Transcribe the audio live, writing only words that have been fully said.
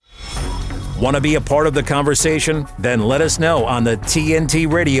Want to be a part of the conversation? Then let us know on the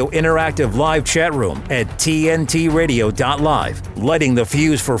TNT Radio Interactive Live chat room at tntradio.live. Lighting the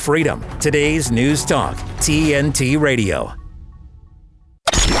fuse for freedom. Today's News Talk, TNT Radio.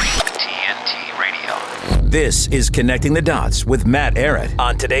 TNT Radio. This is Connecting the Dots with Matt Ehret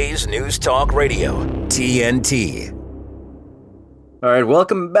on today's News Talk Radio, TNT. All right,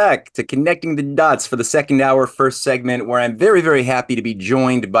 welcome back to Connecting the Dots for the second hour, first segment, where I'm very, very happy to be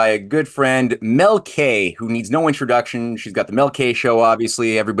joined by a good friend, Mel K, who needs no introduction. She's got the Mel K Show,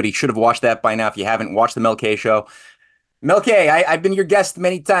 obviously. Everybody should have watched that by now. If you haven't watched the Mel K Show. Mel K, I've been your guest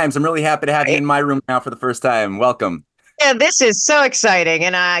many times. I'm really happy to have you in my room now for the first time. Welcome. Yeah, this is so exciting.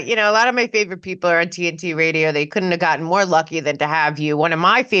 And, a lot of my favorite people are on TNT Radio. They couldn't have gotten more lucky than to have you. One of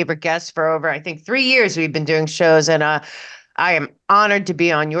my favorite guests for over, I think, 3 years we've been doing shows. And I am honored to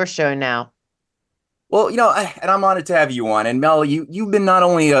be on your show now. Well, and I'm honored to have you on. And Mel, you've been not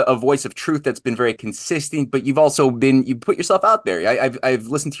only a voice of truth that's been very consistent, but you've also you put yourself out there. I've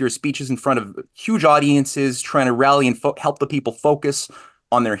listened to your speeches in front of huge audiences, trying to rally and help the people focus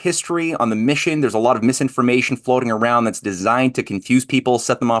on their history, on the mission. There's a lot of misinformation floating around that's designed to confuse people,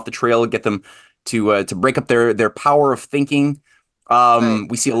 set them off the trail, get them to break up their power of thinking. Right.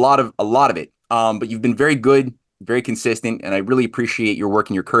 We see a lot of it. But you've been very good, very consistent, and I really appreciate your work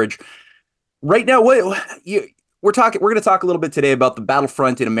and your courage. Right now, we're going to talk a little bit today about the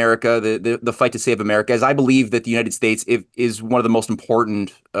battlefront in America, the fight to save America, as I believe that the United States is one of the most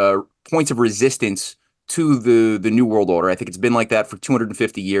important points of resistance to the New World Order. I think it's been like that for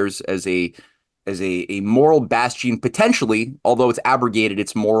 250 years as a moral bastion, potentially, although it's abrogated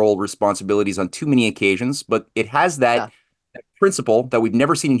its moral responsibilities on too many occasions, but it has that principle that we've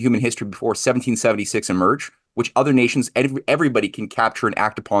never seen in human history before 1776 emerge, which other nations, everybody can capture and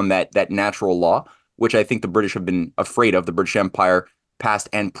act upon that natural law, which I think the British have been afraid of, the British Empire, past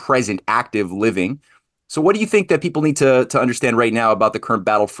and present, active, living. So what do you think that people need to understand right now about the current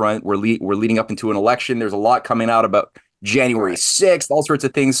battlefront? We're leading up into an election. There's a lot coming out about January 6th, all sorts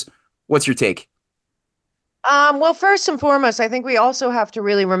of things. What's your take? Well, first and foremost, I think we also have to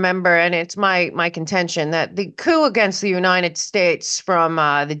really remember, and it's my contention, that the coup against the United States from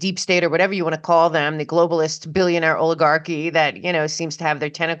the deep state, or whatever you want to call them, the globalist billionaire oligarchy that, seems to have their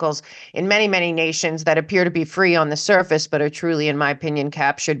tentacles in many, many nations that appear to be free on the surface, but are truly, in my opinion,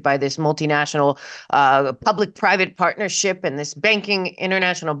 captured by this multinational public-private partnership and this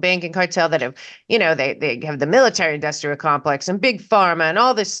international banking cartel that have, they have the military-industrial complex and big pharma and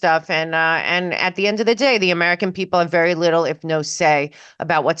all this stuff. And at the end of the day, the American people have very little, if no say,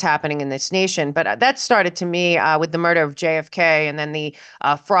 about what's happening in this nation. But that started to me with the murder of JFK, and then the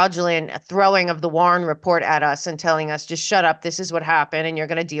fraudulent throwing of the Warren report at us and telling us, just shut up, this is what happened, and you're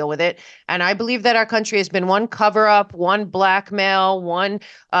going to deal with it. And I believe that our country has been one cover-up, one blackmail, one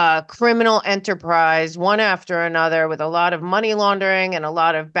criminal enterprise, one after another, with a lot of money laundering and a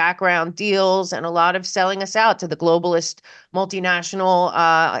lot of background deals and a lot of selling us out to the globalist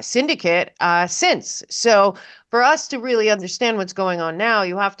multinational syndicate since. So for us to really understand what's going on now,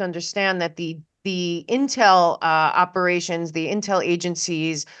 you have to understand that the intel operations, the intel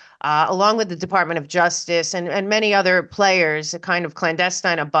agencies, along with the Department of Justice and many other players, a kind of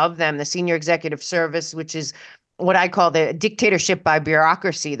clandestine above them, the Senior Executive Service, which is what I call the dictatorship by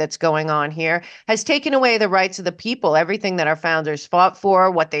bureaucracy that's going on here, has taken away the rights of the people. Everything that our founders fought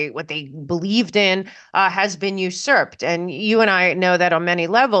for, what they believed in, has been usurped. And you and I know that on many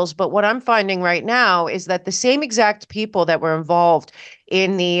levels. But what I'm finding right now is that the same exact people that were involved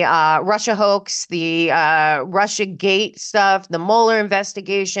in the Russia hoax, the Russia Gate stuff, the Mueller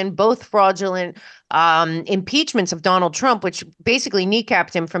investigation, both fraudulent impeachments of Donald Trump, which basically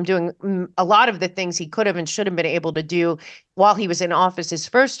kneecapped him from doing a lot of the things he could have and should have been able to do while he was in office his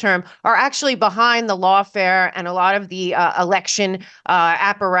first term, are actually behind the lawfare and a lot of the election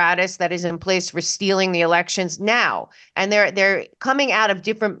apparatus that is in place for stealing the elections now. And they're coming out of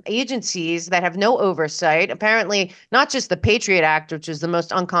different agencies that have no oversight. Apparently, not just the Patriot Act, which is the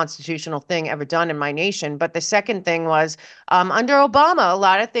most unconstitutional thing ever done in my nation, but the second thing was under Obama, a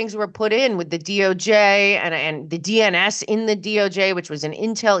lot of things were put in with the DOJ and the DNS in the DOJ, which was an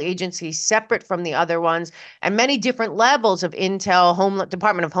intel agency separate from the other ones, and many different levels of intel,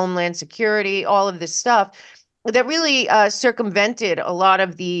 Department of Homeland Security, all of this stuff that really circumvented a lot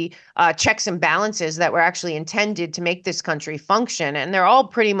of the checks and balances that were actually intended to make this country function. And they're all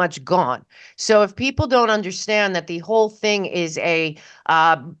pretty much gone. So if people don't understand that the whole thing is a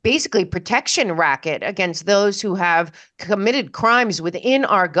basically protection racket against those who have committed crimes within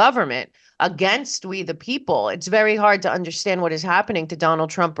our government, against we the people. It's very hard to understand what is happening to Donald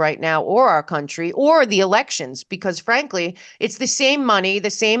Trump right now, or our country, or the elections, because frankly, it's the same money, the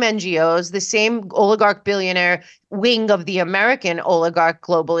same NGOs, the same oligarch billionaire wing of the American oligarch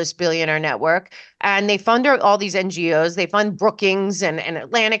globalist billionaire network. And they fund all these NGOs. They fund Brookings and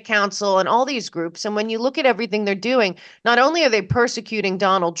Atlantic Council and all these groups. And when you look at everything they're doing, not only are they persecuting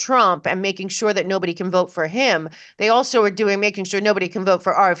Donald Trump and making sure that nobody can vote for him, they also are making sure nobody can vote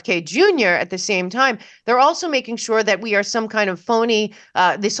for RFK Jr. at the same time. They're also making sure that we are some kind of phony,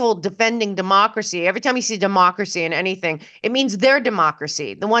 this whole defending democracy. Every time you see democracy in anything, it means their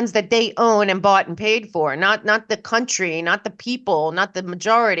democracy, the ones that they own and bought and paid for, not the country, not the people, not the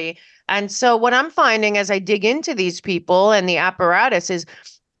majority. And so what I'm finding as I dig into these people and the apparatus is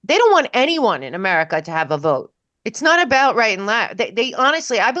they don't want anyone in America to have a vote. It's not about right and left. They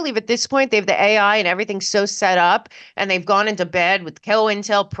honestly, I believe at this point, they have the AI and everything so set up, and they've gone into bed with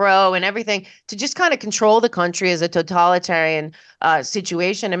COINTELPRO and everything to just kind of control the country as a totalitarian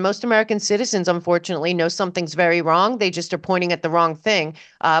situation. And most American citizens, unfortunately, know something's very wrong. They just are pointing at the wrong thing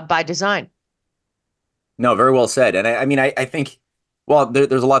by design. No, very well said. And I mean, I think, well,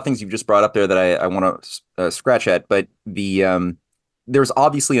 there's a lot of things you've just brought up there that I want to scratch at, but there's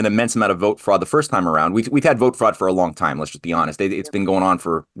obviously an immense amount of vote fraud the first time around. We've had vote fraud for a long time. Let's just be honest. It's been going on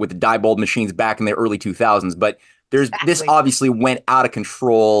with the Diebold machines back in the early 2000s, but this obviously went out of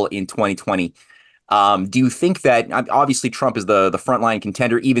control in 2020. Do you think that obviously Trump is the frontline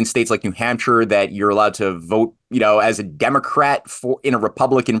contender, even states like New Hampshire, that you're allowed to vote, as a Democrat in a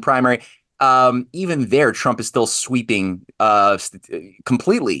Republican primary? Even there, Trump is still sweeping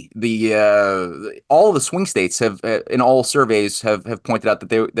completely. All the swing states have, in all surveys, have pointed out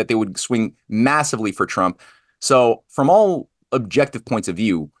that they would swing massively for Trump. So, from all objective points of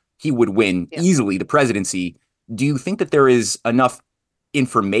view, he would win easily the presidency. Do you think that there is enough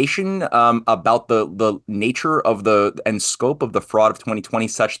information about the nature of and scope of the fraud of 2020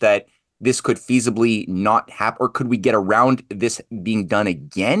 such that this could feasibly not happen, or could we get around this being done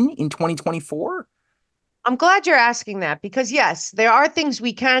again in 2024? I'm glad you're asking that, because yes, there are things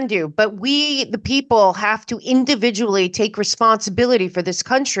we can do, but we, the people, have to individually take responsibility for this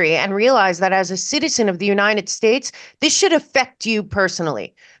country and realize that as a citizen of the United States, this should affect you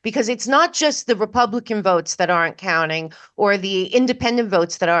personally, because it's not just the Republican votes that aren't counting or the independent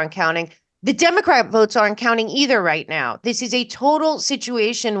votes that aren't counting. The Democrat votes aren't counting either right now. This is a total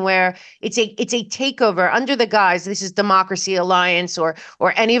situation where it's a takeover under the guise, this is Democracy Alliance or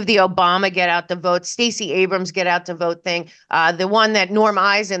any of the Obama get out the vote, Stacey Abrams get out the vote thing. The one that Norm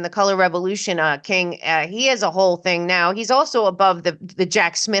Eisen, the Color Revolution king, he has a whole thing now. He's also above the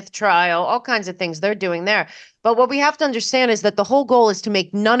Jack Smith trial, all kinds of things they're doing there. But what we have to understand is that the whole goal is to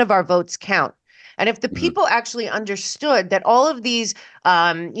make none of our votes count. And if the people actually understood that all of these,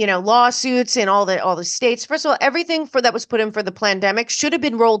 lawsuits in all the states, first of all, everything that was put in for the pandemic should have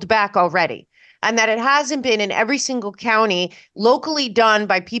been rolled back already. And that it hasn't been in every single county locally done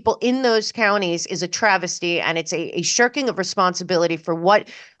by people in those counties is a travesty. And it's a shirking of responsibility for what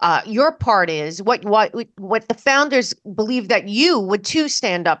your part is, what the founders believe that you would too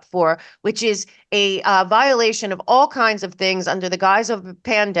stand up for, which is a violation of all kinds of things under the guise of a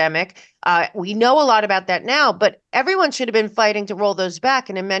pandemic. We know a lot about that now, but everyone should have been fighting to roll those back.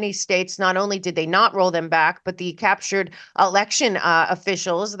 And in many states, not only did they not roll them back, but the captured election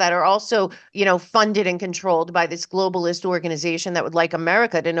officials that are also, funded and controlled by this globalist organization that would like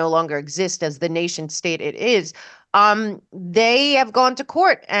America to no longer exist as the nation state it is. They have gone to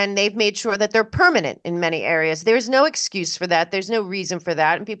court and they've made sure that they're permanent in many areas. There's no excuse for that. There's no reason for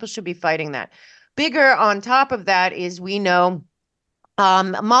that. And people should be fighting that. Bigger on top of that is we know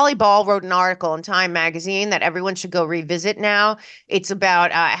Molly Ball wrote an article in Time magazine that everyone should go revisit now. It's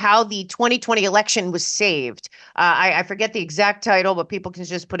about how the 2020 election was saved. I forget the exact title, but people can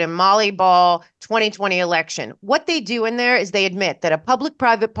just put in Molly Ball 2020 election. What they do in there is they admit that a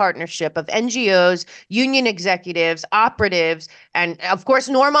public-private partnership of NGOs, union executives, operatives, and of course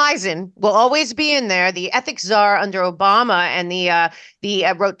Norm Eisen will always be in there, the ethics czar under Obama, and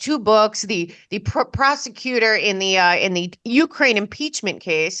the wrote 2 books, the prosecutor in the Ukraine impeachment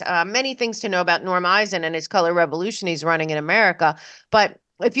case. Many things to know about Norm Eisen and his color revolution he's running in America. But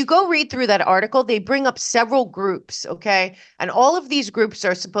if you go read through that article, they bring up several groups, okay? And all of these groups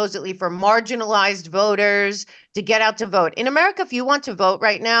are supposedly for marginalized voters to get out to vote. In America, if you want to vote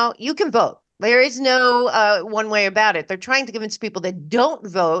right now, you can vote. There is no one way about it. They're trying to convince people that don't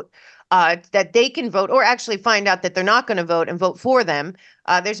vote that they can vote, or actually find out that they're not going to vote and vote for them.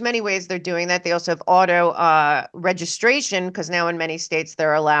 There's many ways they're doing that. They also have auto registration, because now in many states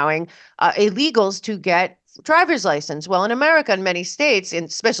they're allowing illegals to get driver's license. Well, in America, in many states, and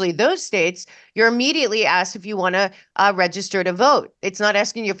especially those states, you're immediately asked if you want to register to vote. It's not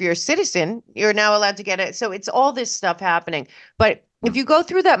asking you if you're a citizen. You're now allowed to get it. So it's all this stuff happening. But if you go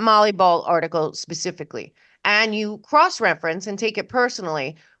through that Molly Ball article specifically and you cross-reference and take it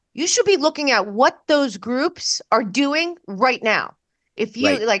personally, you should be looking at what those groups are doing right now. If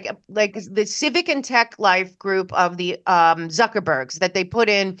you like the Civic and Tech Life group of the Zuckerbergs that they put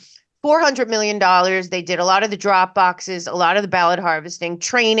in $400 million. They did a lot of the drop boxes, a lot of the ballot harvesting,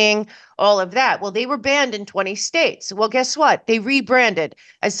 training, all of that. Well, they were banned in 20 states. Well, guess what? They rebranded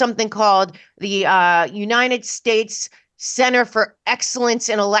as something called the United States Center for Excellence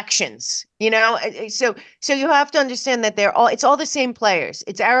in Elections. So you have to understand that it's all the same players.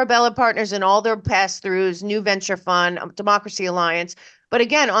 It's Arabella Partners and all their pass-throughs, New Venture Fund, Democracy Alliance. But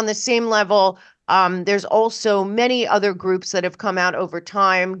again, on the same level, there's also many other groups that have come out over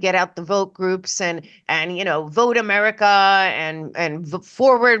time, Get Out the Vote groups and Vote America and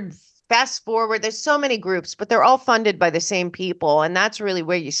Forward, Fast Forward. There's so many groups, but they're all funded by the same people. And that's really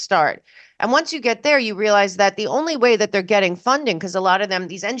where you start. And once you get there, you realize that the only way that they're getting funding, because a lot of them,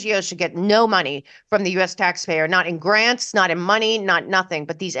 these NGOs should get no money from the US taxpayer, not in grants, not in money, not nothing.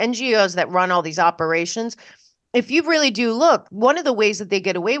 But these NGOs that run all these operations, if you really do look, one of the ways that they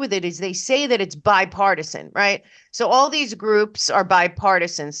get away with it is they say that it's bipartisan, right? So all these groups are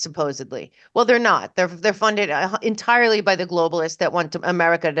bipartisan, supposedly. Well, they're not. They're funded entirely by the globalists that want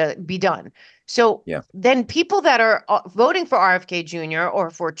America to be done. So then people that are voting for RFK Jr. or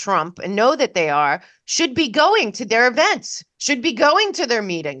for Trump and know that they are should be going to their events, should be going to their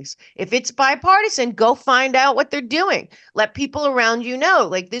meetings. If it's bipartisan, go find out what they're doing. Let people around you know,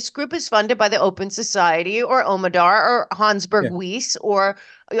 like this group is funded by the Open Society or Omadar or Hansberg Weiss or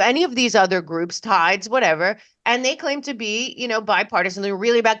any of these other groups, Tides, whatever. And they claim to be, bipartisan. They're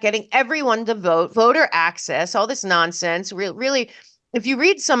really about getting everyone to vote, voter access, all this nonsense. Really, if you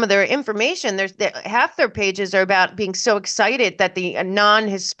read some of their information, half their pages are about being so excited that the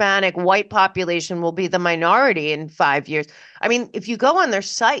non-Hispanic white population will be the minority in 5 years. I mean, if you go on their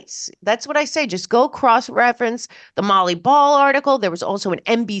sites, that's what I say. Just go cross-reference the Molly Ball article. There was also an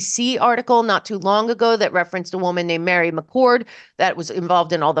NBC article not too long ago that referenced a woman named Mary McCord that was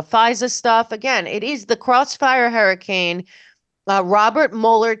involved in all the FISA stuff. Again, it is the Crossfire Hurricane, Robert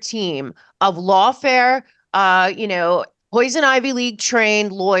Mueller team of lawfare, Poison Ivy League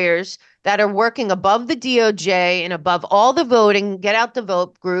trained lawyers that are working above the DOJ and above all the voting, Get Out the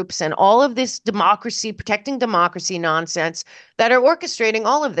Vote groups and all of this democracy, protecting democracy nonsense that are orchestrating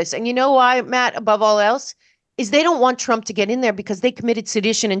all of this. And you know why, Matt, above all else, is they don't want Trump to get in there because they committed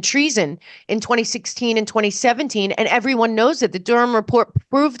sedition and treason in 2016 and 2017. And everyone knows it. The Durham report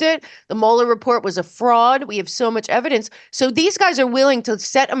proved it. The Mueller report was a fraud. We have so much evidence. So these guys are willing to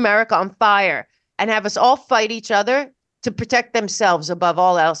set America on fire and have us all fight each other to protect themselves above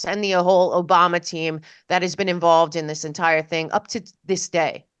all else, and the whole Obama team that has been involved in this entire thing up to this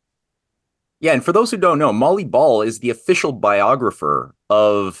day. Yeah, and for those who don't know, Molly Ball is the official biographer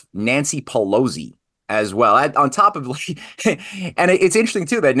of Nancy Pelosi as well. On top of, and it's interesting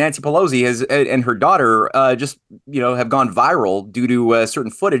too that Nancy Pelosi has and her daughter just have gone viral due to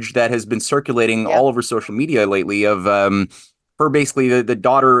certain footage that has been circulating all over social media lately of her basically the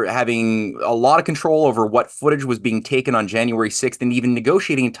daughter having a lot of control over what footage was being taken on January 6th and even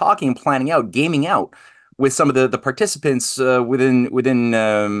negotiating and talking and planning out, gaming out with some of the participants within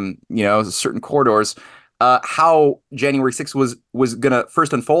certain corridors, how January 6th was going to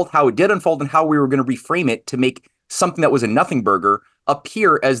first unfold, how it did unfold, and how we were going to reframe it to make something that was a nothing burger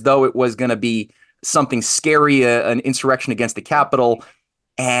appear as though it was going to be something scary, an insurrection against the Capitol.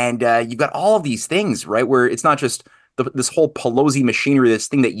 And you've got all of these things, right, where it's not just this whole Pelosi machinery, this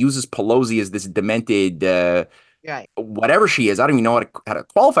thing that uses Pelosi as this demented, whatever she is. I don't even know how to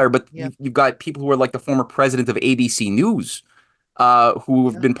qualify her, but you've got people who are like the former president of ABC News, who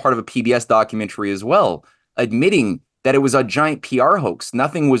have been part of a PBS documentary as well, admitting that it was a giant PR hoax.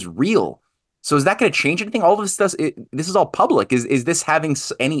 Nothing was real. So is that going to change anything? All of this stuff, this is all public. Is this having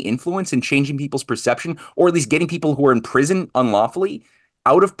any influence in changing people's perception, or at least getting people who are in prison unlawfully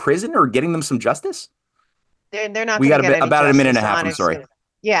out of prison or getting them some justice? They're not. We got about a minute and a half. I'm sorry.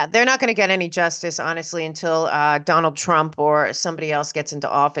 Yeah, they're not going to get any justice, honestly, until Donald Trump or somebody else gets into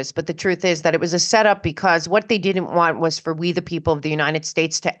office. But the truth is that it was a setup because what they didn't want was for we, the people of the United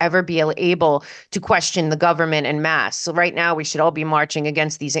States, to ever be able to question the government en masse. So right now, we should all be marching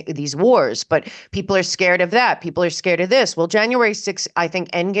against these wars. But people are scared of that. People are scared of this. Well, January 6th, I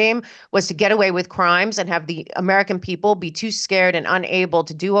think, endgame was to get away with crimes and have the American people be too scared and unable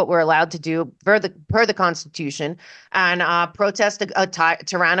to do what we're allowed to do per the Constitution and protest a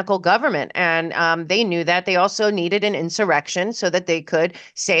tyrannical government. And they knew that. They also needed an insurrection so that they could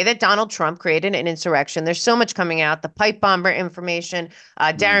say that Donald Trump created an insurrection. There's so much coming out. The pipe bomber information.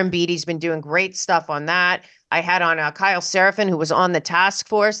 Darren Beatty's been doing great stuff on that. I had on Kyle Seraphin, who was on the task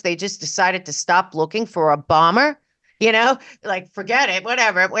force. They just decided to stop looking for a bomber. Like, forget it,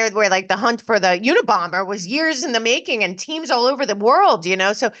 whatever. Where like the hunt for the Unabomber was years in the making and teams all over the world,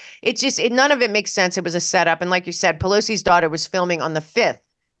 So none of it makes sense. It was a setup. And like you said, Pelosi's daughter was filming on the 5th,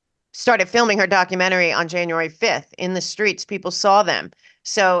 started filming her documentary on January 5th in the streets. People saw them.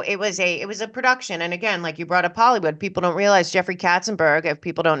 So it was a production. And again, like you brought up Hollywood, people don't realize Jeffrey Katzenberg, if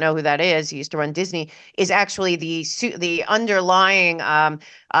people don't know who that is, he used to run Disney, is actually the underlying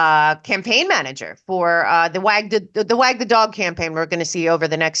campaign manager for the Wag the Dog campaign we're going to see over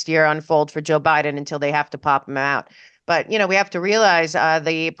the next year unfold for Joe Biden until they have to pop him out. But, we have to realize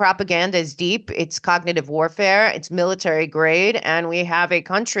the propaganda is deep. It's cognitive warfare. It's military grade. And we have a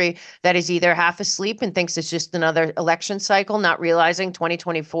country that is either half asleep and thinks it's just another election cycle, not realizing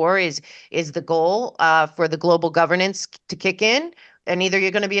 2024 is the goal for the global governance to kick in. And either you're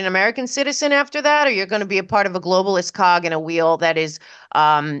going to be an American citizen after that, or you're going to be a part of a globalist cog in a wheel that is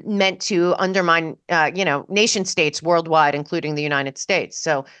meant to undermine, nation states worldwide, including the United States.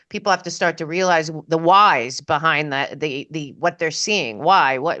 So people have to start to realize the whys behind the what they're seeing.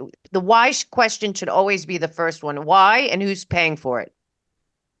 Why? The why question should always be the first one. Why and who's paying for it?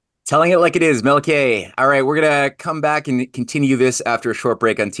 Telling it like it is, Mel K. All right, we're going to come back and continue this after a short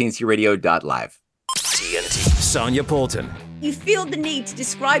break on TNTRadio.live. TNT. Sonia Poulton. You feel the need to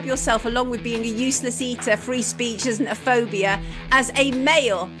describe yourself, along with being a useless eater, free speech isn't a phobia, as a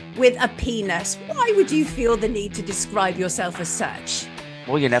male with a penis. Why would you feel the need to describe yourself as such?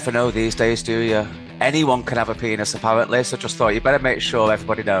 Well, you never know these days, do you? Anyone can have a penis, apparently, so just thought you better make sure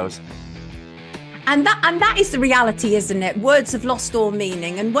everybody knows. And that is the reality, isn't it? Words have lost all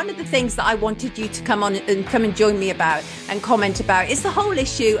meaning. And one of the things that I wanted you to come and join me about and comment about is the whole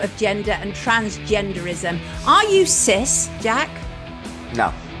issue of gender and transgenderism. Are you cis, Jack?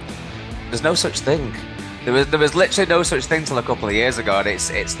 No. There's no such thing. There was literally no such thing till a couple of years ago, and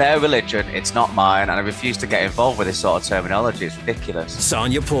it's their religion, it's not mine, and I refuse to get involved with this sort of terminology. It's ridiculous.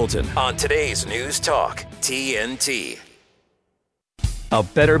 Sonia Poulton on today's News Talk, TNT. A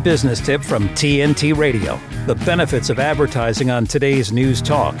better business tip from TNT Radio. The benefits of advertising on today's News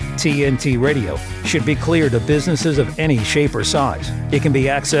Talk, TNT Radio, should be clear to businesses of any shape or size. It can be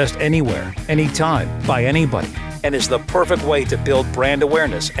accessed anywhere, anytime, by anybody, and is the perfect way to build brand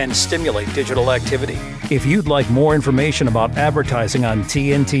awareness and stimulate digital activity. If you'd like more information about advertising on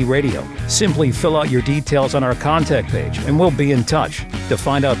TNT Radio, simply fill out your details on our contact page and we'll be in touch. To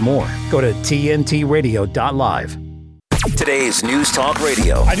find out more, go to tntradio.live. Today's News Talk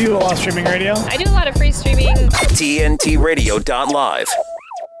Radio. I do a lot of streaming radio. I do a lot of free streaming. tntradio.live.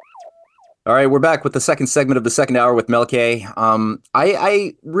 All right, we're back with the second segment of the second hour with Mel K.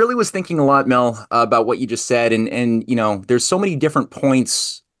 I really was thinking a lot, Mel, about what you just said. And there's so many different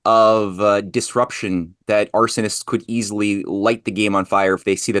points of disruption that arsonists could easily light the game on fire if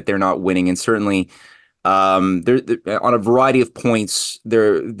they see that they're not winning. And certainly on a variety of points,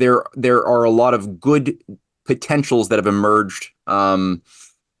 there are a lot of good potentials that have emerged.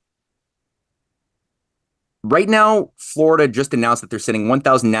 Right now, Florida just announced that they're sending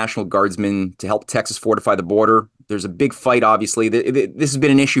 1,000 National Guardsmen to help Texas fortify the border. There's a big fight, obviously. This has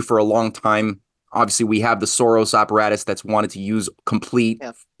been an issue for a long time. Obviously, we have the Soros apparatus that's wanted to use complete,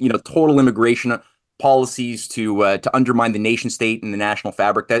 total immigration policies to undermine the nation state and the national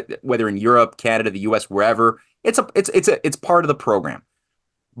fabric. That whether in Europe, Canada, the U.S., wherever, it's part of the program.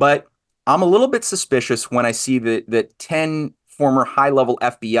 But I'm a little bit suspicious when I see that 10 former high-level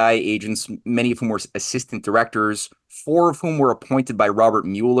FBI agents, many of whom were assistant directors, 4 of whom were appointed by Robert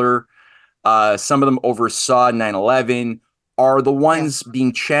Mueller, some of them oversaw 9/11, are the ones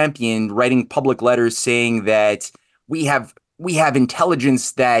being championed, writing public letters saying that we have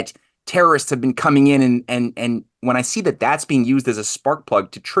intelligence that terrorists have been coming in, and when I see that that's being used as a spark plug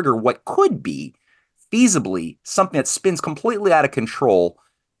to trigger what could be feasibly something that spins completely out of control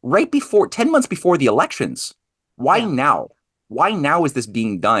right before 10 months before the elections. Why now? Why now is this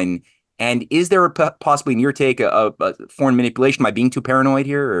being done? And is there possibly, in your take, a foreign manipulation? Am I being too paranoid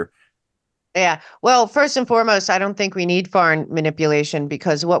here? Or? Yeah. Well, first and foremost, I don't think we need foreign manipulation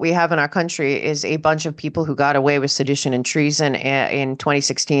because what we have in our country is a bunch of people who got away with sedition and treason in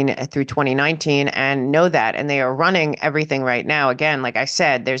 2016 through 2019 and know that. And they are running everything right now. Again, like I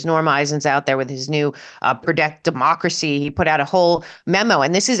said, there's Norm Eisen's out there with his new Protect Democracy. He put out a whole memo.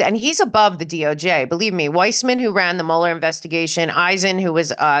 And he's above the DOJ. Believe me, Weissman, who ran the Mueller investigation, Eisen, who was,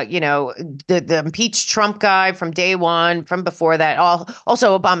 the impeached Trump guy from day one, from before that,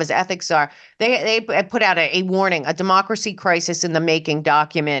 also Obama's ethics czar. They put out a warning, a democracy crisis in the making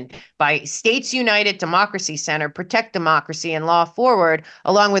document by States United Democracy Center, Protect Democracy and Law Forward,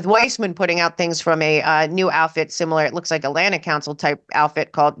 along with Weissman putting out things from a new outfit similar. It looks like Atlantic Council type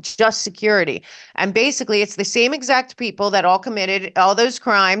outfit called Just Security. And basically, it's the same exact people that all committed all those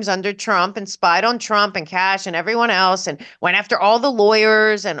crimes under Trump and spied on Trump and Cash and everyone else and went after all the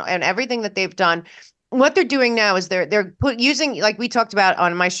lawyers and everything that they've done. What they're doing now is they're using, like we talked about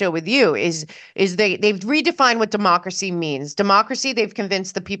on my show with you, is they've redefined what democracy means. Democracy, they've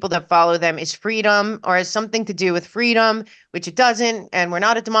convinced the people that follow them, is freedom or has something to do with freedom, which it doesn't, and we're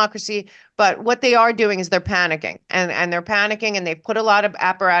not a democracy. But what they are doing is they're panicking, and they're panicking, and they've put a lot of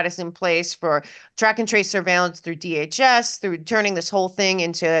apparatus in place for track and trace surveillance through DHS, through turning this whole thing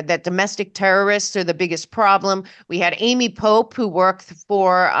into that domestic terrorists are the biggest problem. We had Amy Pope, who worked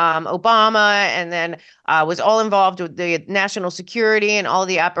for Obama, and then was all involved with the national security and all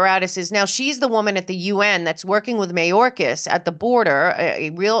the apparatuses. Now she's the woman at the UN that's working with Mayorkas at the border,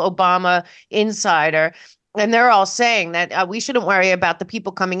 a real Obama insider. And they're all saying that we shouldn't worry about the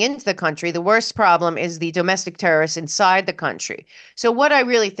people coming into the country. The worst problem is the domestic terrorists inside the country. So what I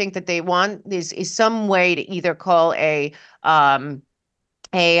really think that they want is some way to either call a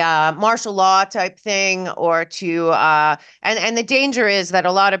martial law type thing, or to and the danger is that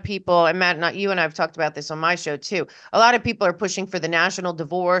a lot of people, and Matt, not you and I've talked about this on my show too, a lot of people are pushing for the national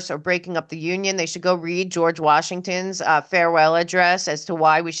divorce or breaking up the union. They should go read George Washington's farewell address as to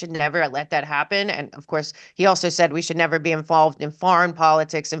why we should never let that happen. And of course, he also said we should never be involved in foreign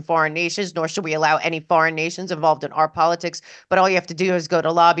politics and foreign nations, nor should we allow any foreign nations involved in our politics. But all you have to do is go to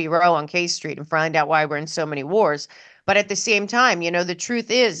Lobby Row on K Street and find out why we're in so many wars. But at the same time, the truth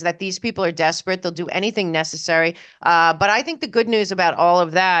is that these people are desperate. They'll do anything necessary. But I think the good news about all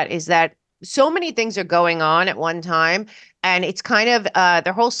of that is that so many things are going on at one time. And it's kind of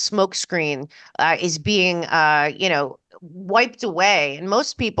their whole smoke screen is being, wiped away. And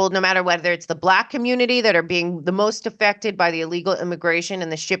most people, no matter whether it's the Black community that are being the most affected by the illegal immigration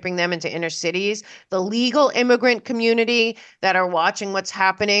and the shipping them into inner cities, the legal immigrant community that are watching what's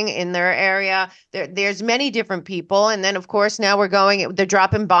happening in their area. There's many different people. And then, of course, now they're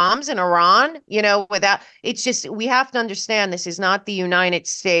dropping bombs in Iran, it's just, we have to understand this is not the United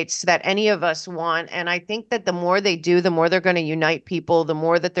States that any of us want. And I think that the more they do, the more they're going to unite people, the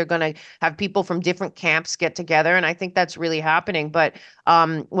more that they're going to have people from different camps get together. And I think that's really happening. But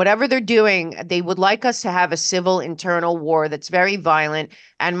whatever they're doing, they would like us to have a civil internal war that's very violent.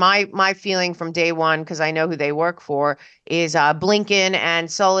 And my feeling from day one, because I know who they work for, is Blinken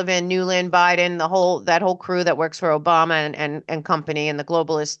and Sullivan, Newland, Biden, that whole crew that works for Obama and company, and the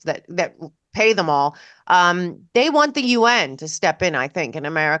globalists that pay them all. They want the UN to step in, I think, in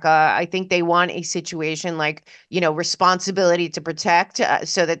America. I think they want a situation like, responsibility to protect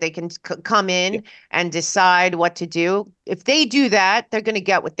so that they can come in and decide what to do. If they do that, they're going to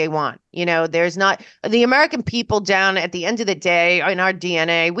get what they want. There's not the American people down at the end of the day in our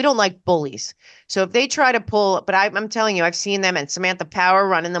DNA. We don't like bullies. So if they try to pull, but I'm telling you, I've seen them and Samantha Power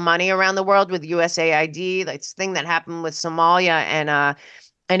running the money around the world with USAID. That's thing that happened with Somalia and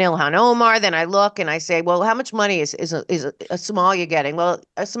Ilhan Omar. Then I look and I say, well, how much money is Somalia getting? Well,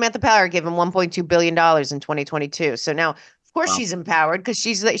 Samantha Power gave him $1.2 billion in 2022. So now, of course, she's empowered because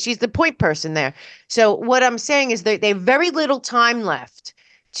she's the point person there. So what I'm saying is they have very little time left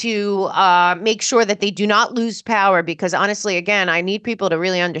to make sure that they do not lose power. Because honestly, again, I need people to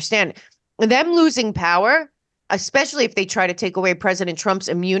really understand them losing power, especially if they try to take away President Trump's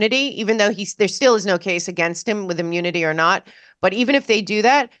immunity, even though there still is no case against him with immunity or not. But even if they do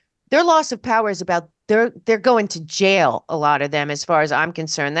that, their loss of power is about they're going to jail, a lot of them, as far as I'm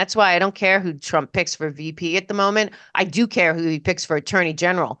concerned. That's why I don't care who Trump picks for VP at the moment. I do care who he picks for Attorney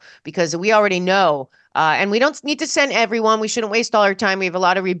General, because we already know. And we don't need to send everyone. We shouldn't waste all our time. We have a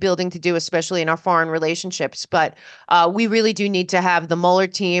lot of rebuilding to do, especially in our foreign relationships. But we really do need to have the Mueller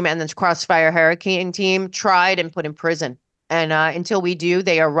team and the Crossfire Hurricane team tried and put in prison. And until we do,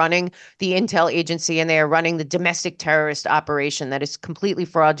 they are running the intel agency and they are running the domestic terrorist operation that is completely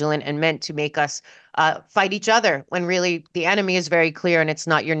fraudulent and meant to make us fight each other when really the enemy is very clear and it's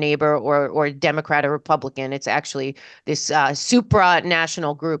not your neighbor or Democrat or Republican. It's actually this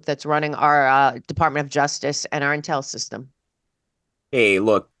supranational group that's running our Department of Justice and our intel system. Hey,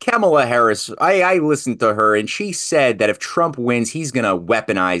 look, Kamala Harris, I listened to her and she said that if Trump wins, he's going to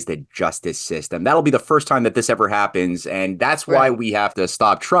weaponize the justice system. That'll be the first time that this ever happens. And that's why we have to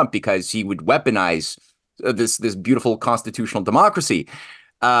stop Trump, because he would weaponize this beautiful constitutional democracy.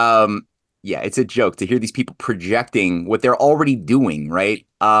 Yeah, it's a joke to hear these people projecting what they're already doing, right?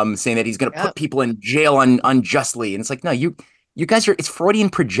 Saying that he's going to put people in jail unjustly. And it's like, no, you guys it's Freudian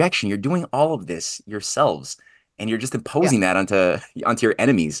projection. You're doing all of this yourselves. And you're just imposing that onto your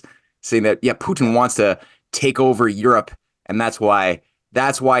enemies, saying that, Putin wants to take over Europe. And that's why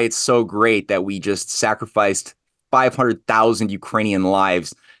it's so great that we just sacrificed 500,000 Ukrainian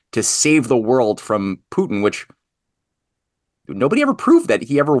lives to save the world from Putin, which nobody ever proved that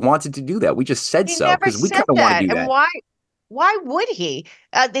he ever wanted to do that. We just said so because we kind of want to do that. And why would he?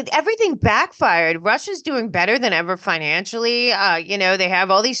 Everything backfired. Russia's doing better than ever financially. They have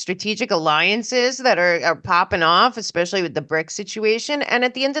all these strategic alliances that are popping off, especially with the BRICS situation. And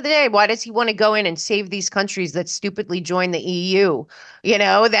at the end of the day, why does he want to go in and save these countries that stupidly joined the EU?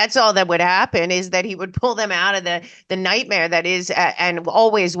 That's all that would happen, is that he would pull them out of the nightmare that is and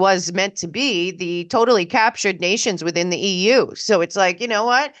always was meant to be the totally captured nations within the EU. So it's like, you know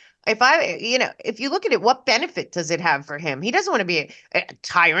what? If you look at it, what benefit does it have for him? He doesn't want to be a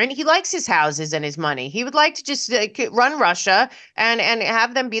tyrant. He likes his houses and his money. He would like to just run Russia and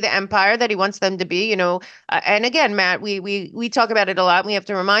have them be the empire that he wants them to be. And again, Matt, we talk about it a lot. We have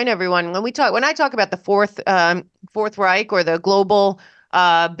to remind everyone when I talk about the Fourth Reich or the global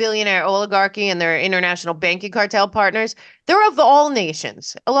billionaire oligarchy and their international banking cartel partners, they're of all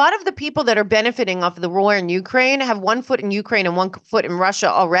nations. A lot of the people that are benefiting off of the war in Ukraine have one foot in Ukraine and one foot in Russia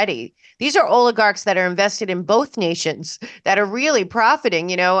already. These are oligarchs that are invested in both nations that are really profiting.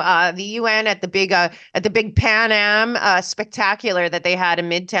 The UN at the big Pan Am spectacular that they had in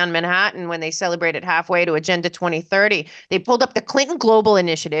Midtown Manhattan when they celebrated halfway to Agenda 2030. They pulled up the Clinton Global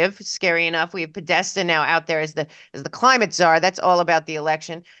Initiative. Scary enough, we have Podesta now out there as the climate czar. That's all about the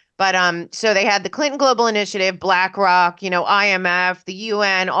election. But so they had the Clinton Global Initiative, BlackRock, IMF, the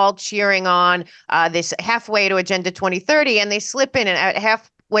UN, all cheering on this halfway to Agenda 2030, and they slip in at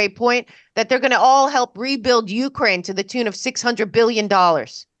halfway point that they're going to all help rebuild Ukraine to the tune of $600 billion.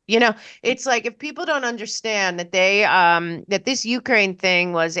 It's like, if people don't understand that that this Ukraine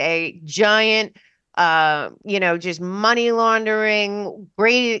thing was a giant, just money laundering,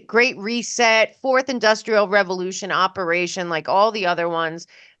 great reset, fourth industrial revolution operation, like all the other ones,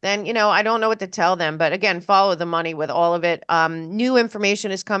 then, I don't know what to tell them. But again, follow the money with all of it. New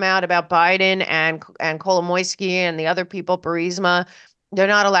information has come out about Biden and Kolomoisky and the other people, Burisma. They're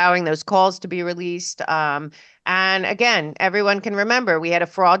not allowing those calls to be released. And again, everyone can remember we had a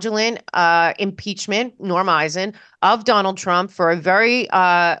fraudulent impeachment, Norm Eisen, of Donald Trump for a very,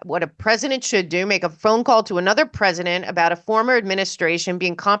 what a president should do, make a phone call to another president about a former administration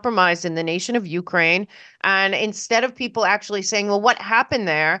being compromised in the nation of Ukraine. And instead of people actually saying, well, what happened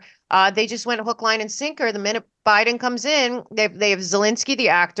there? They just went hook, line, and sinker. The minute Biden comes in, they have Zelensky, the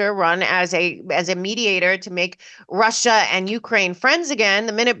actor, run as a mediator to make Russia and Ukraine friends again.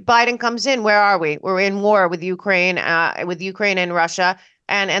 The minute Biden comes in, where are we? We're in war with Ukraine and Russia,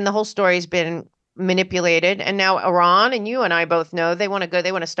 and the whole story's been manipulated. And now Iran, and you and I both know they want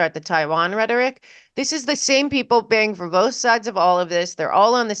to start the Taiwan rhetoric. This is the same people being for both sides of all of this. They're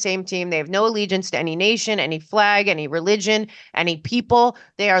all on the same team. They have no allegiance to any nation, any flag, any religion, any people.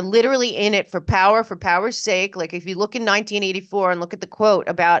 They are literally in it for power's sake. Like if you look in 1984 and look at the quote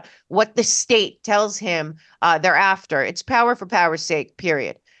about what the state tells him they're after, it's power for power's sake,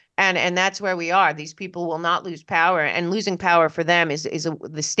 period. And that's where we are. These people will not lose power, and losing power for them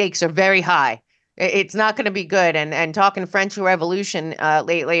the stakes are very high. It's not going to be good. And talking French Revolution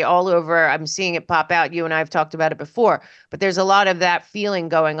lately all over, I'm seeing it pop out. You and I have talked about it before, but there's a lot of that feeling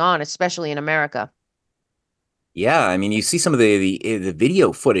going on, especially in America. Yeah, I mean, you see some of the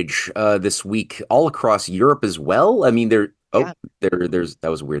video footage this week all across Europe as well. I mean, there's that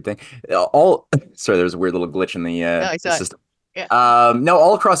was a weird thing. Sorry, there was a weird little glitch in the system. Yeah. No,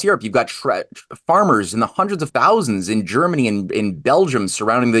 all across Europe, you've got farmers in the hundreds of thousands in Germany and in Belgium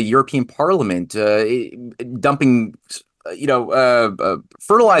surrounding the European Parliament, dumping,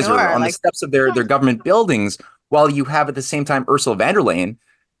 fertilizer on the steps of their government buildings, while you have at the same time Ursula von der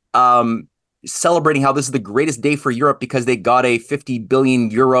Leyen celebrating how this is the greatest day for Europe because they got a 50 billion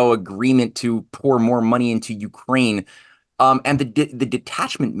euro agreement to pour more money into Ukraine. and the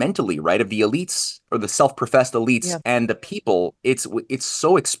detachment mentally, right, of the elites or the self-professed elites and the people. It's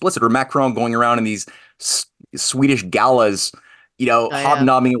so explicit. Or Macron going around in these Swedish galas,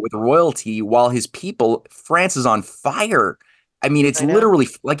 hobnobbing it with royalty, while his people, France is on fire. I mean, it's literally,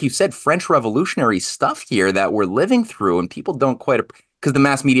 like you said, French revolutionary stuff here that we're living through, and people don't quite, because the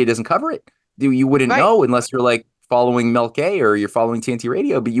mass media doesn't cover it. You wouldn't know unless you're like following Melke or you're following TNT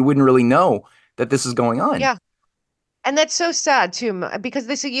Radio, but you wouldn't really know that this is going on. Yeah. And that's so sad too,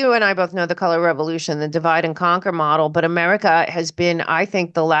 because you and I both know the color revolution, the divide and conquer model, but America has been, I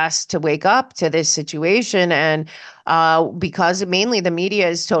think, the last to wake up to this situation. And because mainly the media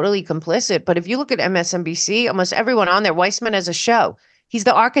is totally complicit. But if you look at MSNBC, almost everyone on there, Weissman has a show. He's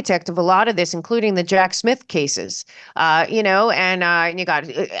the architect of a lot of this, including the Jack Smith cases, and you got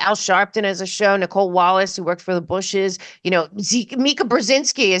Al Sharpton as a show, Nicole Wallace, who worked for the Bushes, Mika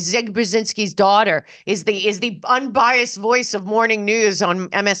Brzezinski is Zig Brzezinski's daughter, is the unbiased voice of morning news on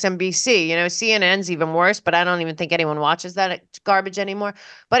MSNBC. CNN's even worse, but I don't even think anyone watches that garbage anymore.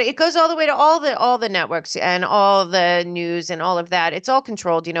 But it goes all the way to all the networks and all the news and all of that. It's all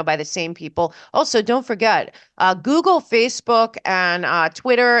controlled, by the same people. Also, don't forget, Google, Facebook, and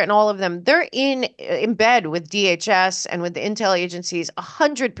Twitter, and all of them, they're in bed with DHS and with the intel agencies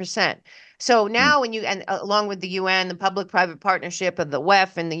 100%. So now and along with the UN, the public-private partnership of the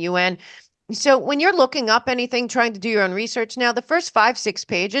WEF and the UN. So when you're looking up anything, trying to do your own research now, the first 5-6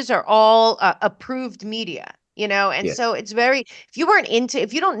 pages are all approved media. So it's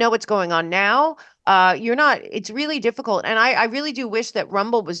if you don't know what's going on now, it's really difficult. And I really do wish that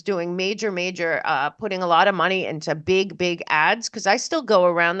Rumble was doing major, putting a lot of money into big ads, because I still go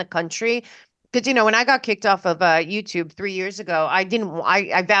around the country. Because, when I got kicked off of YouTube 3 years ago,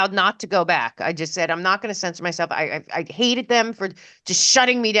 I vowed not to go back. I just said, I'm not going to censor myself. I hated them for just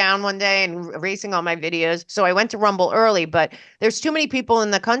shutting me down one day and erasing all my videos. So I went to Rumble early, but there's too many people in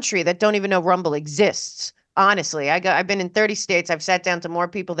the country that don't even know Rumble exists. Honestly, I've been in 30 states. I've sat down to more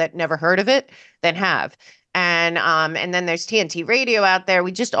people that never heard of it than have. And then there's TNT Radio out there.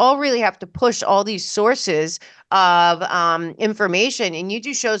 We just all really have to push all these sources of information. And you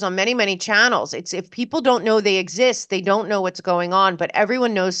do shows on many, many channels. It's if people don't know they exist, they don't know what's going on, but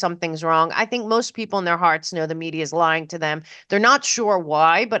everyone knows something's wrong. I think most people in their hearts know the media is lying to them. They're not sure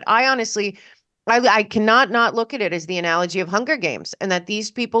why, but I honestly, I cannot not look at it as the analogy of Hunger Games, and that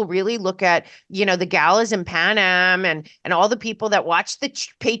these people really look at, the galas in Pan Am and all the people that watch the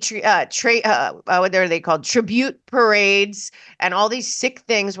what are they called? Tribute parades and all these sick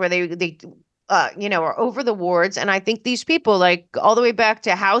things where they are over the wards. And I think these people, like all the way back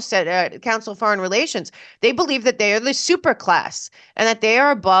to House at Council of Foreign Relations, they believe that they are the super class and that they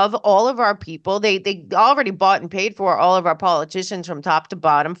are above all of our people. They already bought and paid for all of our politicians from top to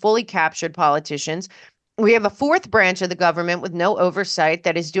bottom, fully captured politicians. We have a fourth branch of the government with no oversight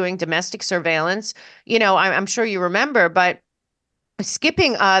that is doing domestic surveillance. I'm sure you remember, but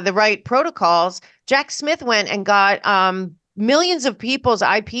skipping the right protocols, Jack Smith went and got millions of people's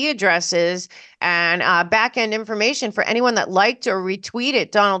IP addresses and back-end information for anyone that liked or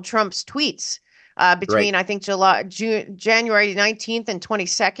retweeted Donald Trump's tweets between, I think, January 19th and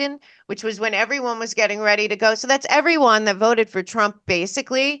 22nd, which was when everyone was getting ready to go. So that's everyone that voted for Trump,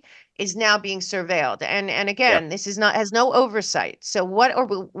 basically, is now being surveilled. And again, this has no oversight. So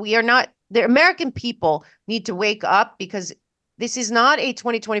the American people need to wake up, because this is not a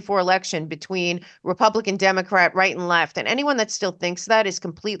 2024 election between Republican, Democrat, right and left. And anyone that still thinks that is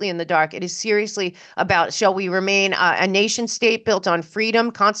completely in the dark. It is seriously about, shall we remain a nation state built on freedom,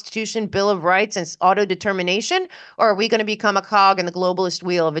 Constitution, Bill of Rights, and autodetermination? Or are we going to become a cog in the globalist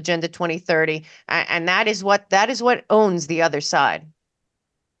wheel of Agenda 2030? And that is what owns the other side.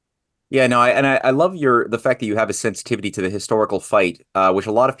 Yeah, no, I love the fact that you have a sensitivity to the historical fight, which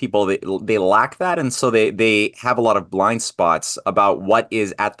a lot of people, they lack that, and so they have a lot of blind spots about what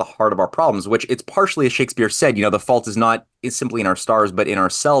is at the heart of our problems. Which it's partially, as Shakespeare said, the fault is simply in our stars, but in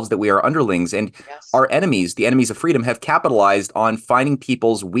ourselves, that we are underlings, and our enemies, the enemies of freedom, have capitalized on finding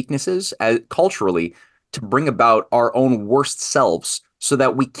people's weaknesses culturally to bring about our own worst selves, so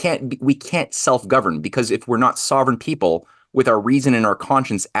that we can't self-govern. Because if we're not sovereign people, with our reason and our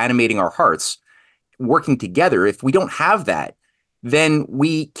conscience animating our hearts, working together, if we don't have that, then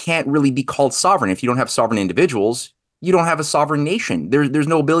we can't really be called sovereign. If you don't have sovereign individuals, you don't have a sovereign nation. There's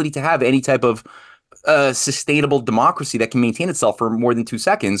no ability to have any type of sustainable democracy that can maintain itself for more than 2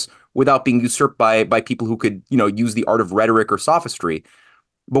 seconds without being usurped by people who could, use the art of rhetoric or sophistry.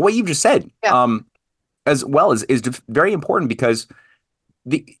 But what you've just said, as well, is very important, because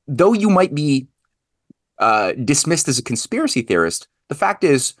though you might be dismissed as a conspiracy theorist, the fact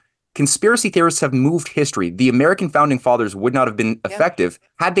is conspiracy theorists have moved history. The American founding fathers would not have been effective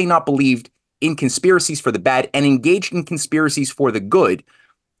had they not believed in conspiracies for the bad and engaged in conspiracies for the good.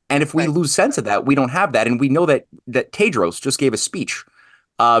 And if we lose sense of that, we don't have that. And we know that Tedros just gave a speech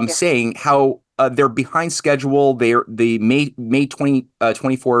saying how they're behind schedule. The May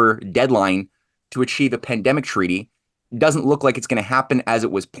 2024 deadline to achieve a pandemic treaty doesn't look like it's going to happen as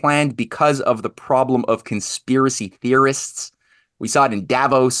it was planned because of the problem of conspiracy theorists. We saw it in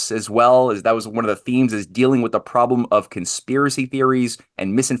Davos as well, as that was one of the themes, is dealing with the problem of conspiracy theories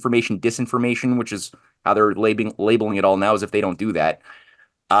and misinformation, disinformation, which is how they're labeling it all now, as if they don't do that.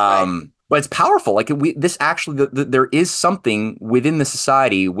 But it's powerful. Like this actually, there is something within the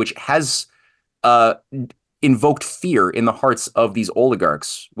society which has invoked fear in the hearts of these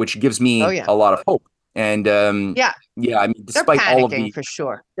oligarchs, which gives me a lot of hope. And I mean, despite all of the, for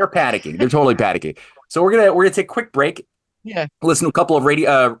sure, they're panicking. They're totally panicking. So we're gonna take a quick break. Yeah. Listen to a couple of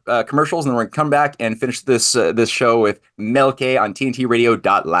radio commercials, and then we're gonna come back and finish this show with Mel K on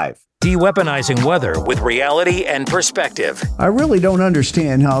TNTRadio.live. De-weaponizing weather with reality and perspective. I really don't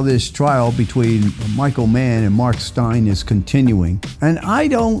understand how this trial between Michael Mann and Mark Stein is continuing. And I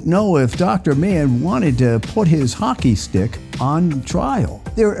don't know if Dr. Mann wanted to put his hockey stick on trial.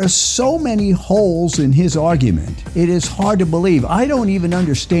 There are so many holes in his argument. It is hard to believe. I don't even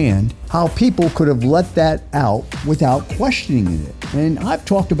understand how people could have let that out without questioning it. And I've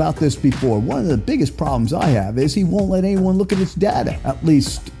talked about this before. One of the biggest problems I have is he won't let anyone look at his data. At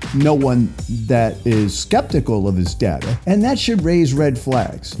least no one that is skeptical of his data. And that should raise red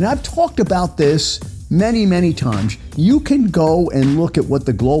flags. And I've talked about this many, many times. You can go and look at what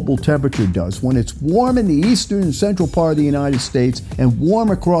the global temperature does. When it's warm in the eastern and central part of the United States and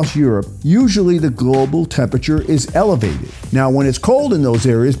warm across Europe, usually the global temperature is elevated. Now, when it's cold in those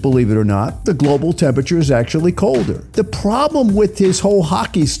areas, believe it or not, the global temperature is actually colder. The problem with his whole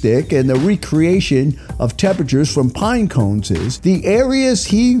hockey stick and the recreation of temperatures from pine cones is the areas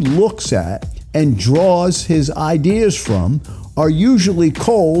he looks at and draws his ideas from are usually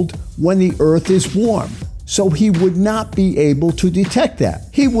cold when the earth is warm. So he would not be able to detect that.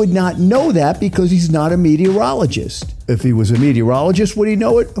 He would not know that because he's not a meteorologist. If he was a meteorologist, would he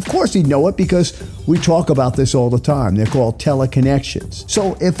know it? Of course he'd know it, because we talk about this all the time. They're called teleconnections.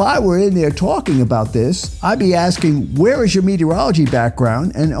 So if I were in there talking about this, I'd be asking, where is your meteorology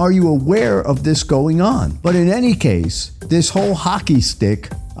background and are you aware of this going on? But in any case, this whole hockey stick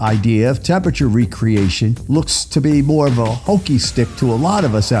idea of temperature recreation looks to be more of a hokey stick to a lot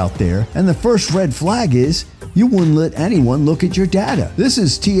of us out there. And the first red flag is you wouldn't let anyone look at your data. This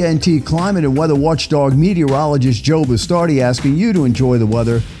is TNT climate and weather watchdog meteorologist Joe Bastardi asking you to enjoy the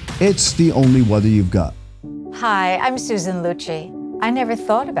weather. It's the only weather you've got. Hi, I'm Susan Lucci. I never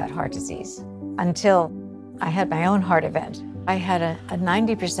thought about heart disease until I had my own heart event. I had a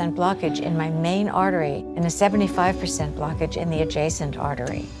 90% blockage in my main artery and a 75% blockage in the adjacent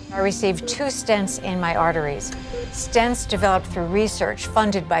artery. I received 2 stents in my arteries, stents developed through research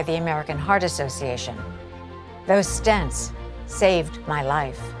funded by the American Heart Association. Those stents saved my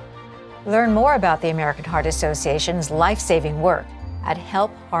life. Learn more about the American Heart Association's life-saving work at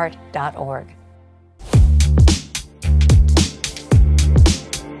helpheart.org.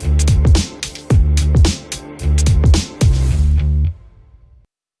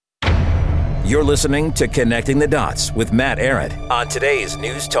 You're listening to Connecting the Dots with Matt Ehret on today's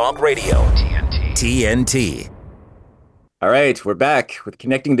News Talk Radio, TNT. All right, we're back with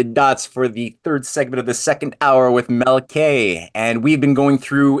Connecting the Dots for the third segment of the second hour with Mel K. And we've been going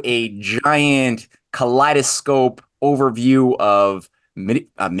through a giant kaleidoscope overview of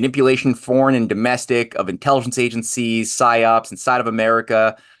manipulation, foreign and domestic, of intelligence agencies, psyops inside of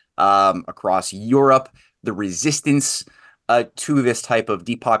America, across Europe, the resistance to this type of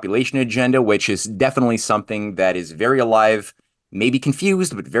depopulation agenda, which is definitely something that is very alive, maybe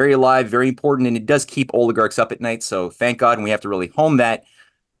confused, but very alive, very important, and it does keep oligarchs up at night. So thank God, and we have to really hone that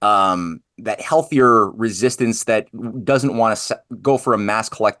that healthier resistance that doesn't want to go for a mass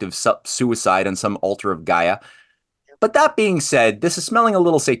collective suicide on some altar of Gaia. But that being said, this is smelling a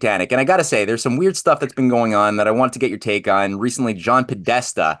little satanic, and I got to say, there's some weird stuff that's been going on that I want to get your take on. Recently, John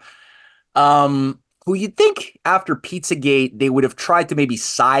Podesta, who you'd think after Pizzagate they would have tried to maybe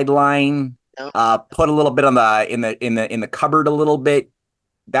sideline, put a little bit on in the cupboard a little bit.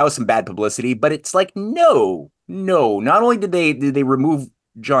 That was some bad publicity, but it's like no. Not only did they remove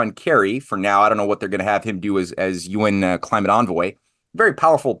John Kerry for now, I don't know what they're going to have him do as UN climate envoy, very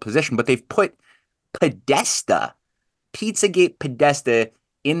powerful position, but they've put Podesta, Pizzagate Podesta,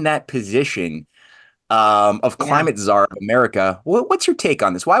 in that position of climate czar of America. What's your take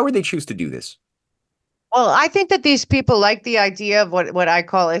on this? Why would they choose to do this? Well, I think that these people like the idea of what I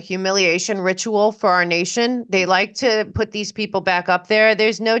call a humiliation ritual for our nation. They like to put these people back up there.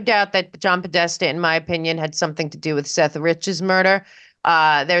 There's no doubt that John Podesta, in my opinion, had something to do with Seth Rich's murder.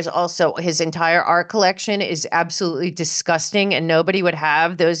 There's also his entire art collection is absolutely disgusting, and nobody would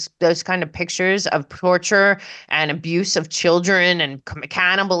have those kind of pictures of torture and abuse of children and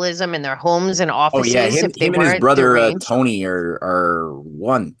cannibalism in their homes and Oh yeah, offices if they him and his weren't brother deranged. Tony are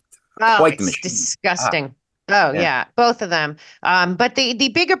one. Oh, Quite the it's machine. Ah, disgusting. Oh yeah. yeah, both of them. But the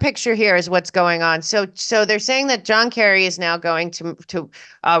bigger picture here is what's going on. So they're saying that John Kerry is now going to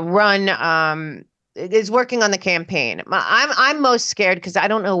run is working on the campaign. I'm most scared because I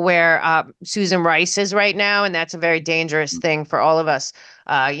don't know where Susan Rice is right now, and that's a very dangerous thing for all of us.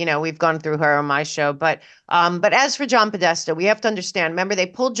 We've gone through her on my show, but as for John Podesta, we have to understand. Remember, they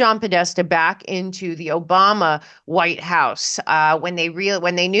pulled John Podesta back into the Obama White House when they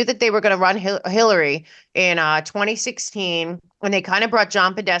knew that they were going to run Hillary in 2016. When they kind of brought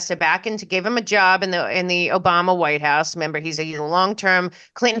John Podesta back in to give him a job in the Obama White House. Remember, he's a long-term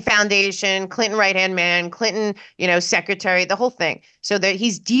Clinton Foundation, Clinton right-hand man, Clinton, secretary, the whole thing. So that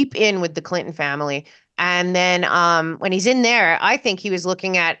he's deep in with the Clinton family. And then when he's in there, I think he was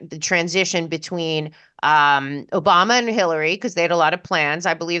looking at the transition between Obama and Hillary because they had a lot of plans.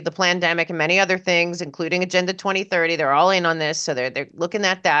 I believe the pandemic and many other things, including Agenda 2030, they're all in on this. So they're looking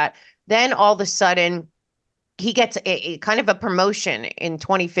at that. Then all of a sudden, he gets a kind of a promotion in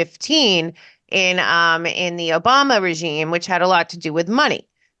 2015 in the Obama regime, which had a lot to do with money.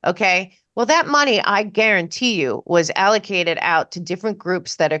 Okay. Well, that money, I guarantee you, was allocated out to different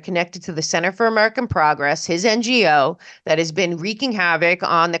groups that are connected to the Center for American Progress, his NGO, that has been wreaking havoc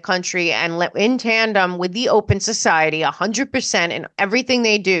on the country and in tandem with the Open Society, 100% in everything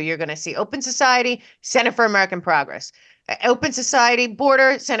they do. You're going to see Open Society, Center for American Progress. Open Society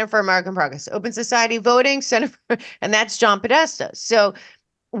border, Center for American Progress. Open Society voting, and that's John Podesta. So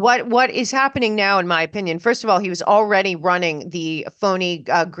what is happening now, in my opinion, first of all, he was already running the phony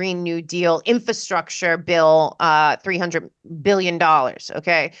Green New Deal infrastructure bill, $300 billion.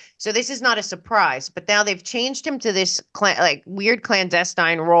 Okay. So this is not a surprise, but now they've changed him to this weird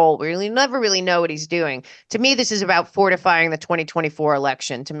clandestine role. We really never really know what he's doing. To me, this is about fortifying the 2024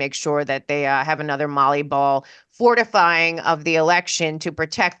 election to make sure that they have another Molly ball fortifying of the election to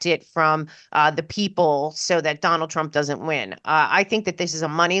protect it from the people so that Donald Trump doesn't win. I think that this is a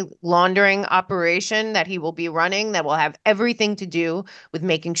money laundering operation that he will be running that will have everything to do with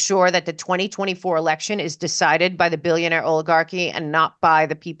making sure that the 2024 election is decided by the billionaire oligarchy and not by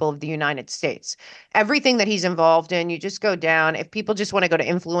the people of the United States. Everything that he's involved in, you just go down. If people just want to go to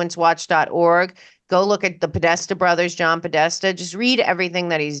influencewatch.org, go look at the Podesta brothers, John Podesta. Just read everything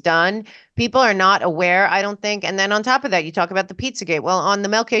that he's done. People are not aware, I don't think. And then on top of that, you talk about the Pizzagate. Well, on the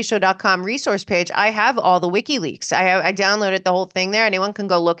melkshow.com resource page, I have all the WikiLeaks. I downloaded the whole thing there. Anyone can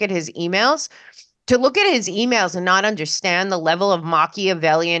go look at his emails. To look at his emails and not understand the level of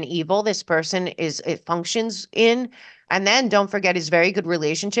Machiavellian evil this person it functions in. And then don't forget his very good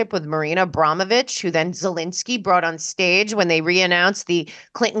relationship with Marina Abramovich, who then Zelensky brought on stage when they re-announced the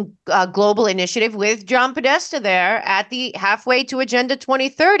Clinton Global Initiative with John Podesta there at the halfway to Agenda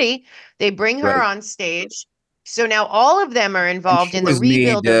 2030. They bring her on stage. So now all of them are involved in the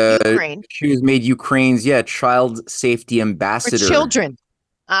rebuild of Ukraine. She was made Ukraine's child safety ambassador for children.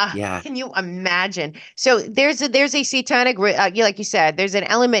 Yeah. Can you imagine? So there's a satanic, like you said, there's an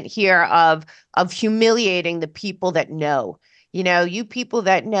element here of humiliating the people that know. You people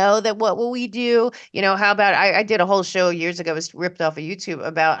that know that what will we do? How about I did a whole show years ago, it was ripped off of YouTube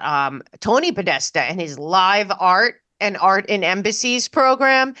about Tony Podesta and his live art and art in embassies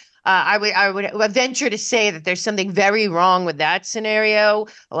program. I would venture to say that there's something very wrong with that scenario.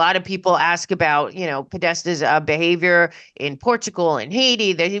 A lot of people ask about, Podesta's behavior in Portugal and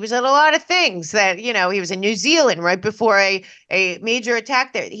Haiti, that he was at a lot of things that, he was in New Zealand right before a major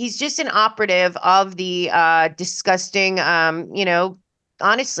attack there. He's just an operative of the disgusting,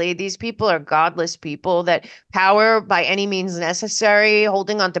 honestly, these people are godless people that power by any means necessary,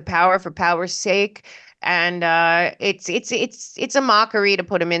 holding on to power for power's sake. And it's a mockery to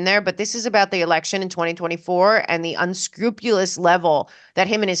put him in there, but this is about the election in 2024 and the unscrupulous level that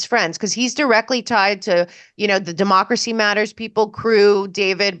him and his friends, because he's directly tied to, the Democracy Matters people, Crew,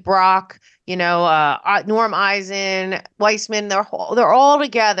 David, Brock, Norm Eisen, Weissman, they're all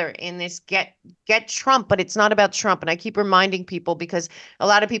together in this get Trump, but it's not about Trump. And I keep reminding people because a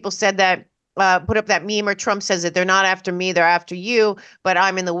lot of people said that put up that meme, or Trump says that they're not after me, they're after you, but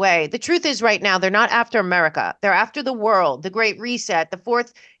I'm in the way. The truth is, right now, they're not after America. They're after the world, the Great Reset, the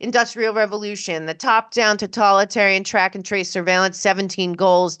Fourth Industrial Revolution, the top-down totalitarian track and trace surveillance, 17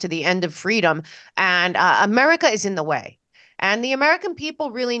 goals to the end of freedom. And America is in the way. And the American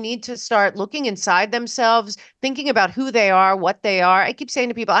people really need to start looking inside themselves, thinking about who they are, what they are. I keep saying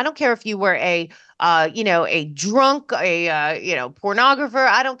to people, I don't care if you were a drunk, pornographer.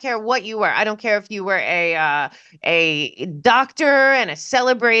 I don't care what you were. I don't care if you were a doctor and a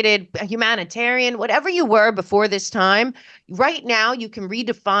celebrated humanitarian, whatever you were before this time. Right now, you can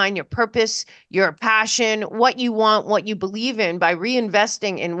redefine your purpose, your passion, what you want, what you believe in by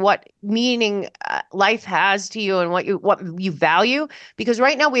reinvesting in what meaning life has to you and what you value. Because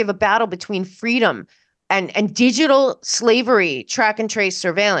right now we have a battle between freedom and digital slavery, track and trace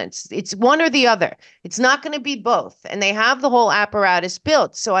surveillance. It's one or the other. It's not going to be both. And they have the whole apparatus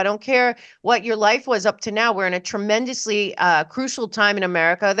built. So I don't care what your life was up to now. We're in a tremendously crucial time in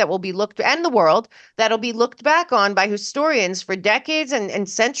America that will be and the world, that'll be looked back on by historians for decades and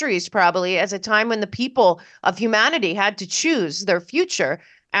centuries, probably, as a time when the people of humanity had to choose their future.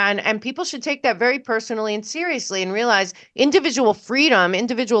 And people should take that very personally and seriously and realize individual freedom,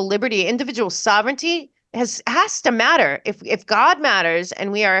 individual liberty, individual sovereignty has to matter. If God matters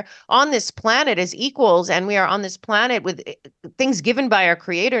and we are on this planet as equals and we are on this planet with things given by our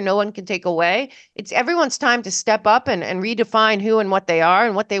creator, no one can take away. It's everyone's time to step up and redefine who and what they are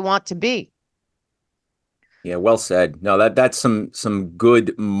and what they want to be. Yeah, well said. No, that's some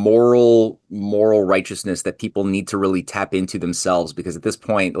good moral righteousness that people need to really tap into themselves, because at this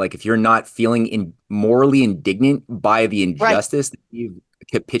point, like, if you're not feeling morally indignant by the injustice that you've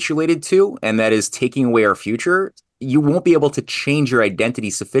capitulated to, and that is taking away our future, you won't be able to change your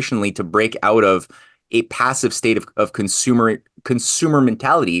identity sufficiently to break out of a passive state of consumer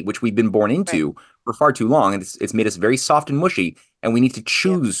mentality, which we've been born into for far too long, and it's made us very soft and mushy. And we need to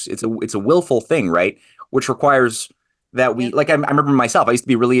choose. Yeah. It's a willful thing, right? Which requires that we, like, I remember myself, I used to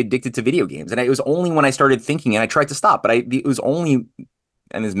be really addicted to video games, and it was only when I started thinking, and I tried to stop, but it was only,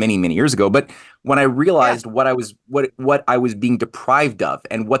 and it was many, many years ago, but when I realized what I was being deprived of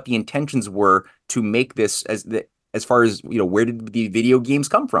and what the intentions were to make this, as far as, where did the video games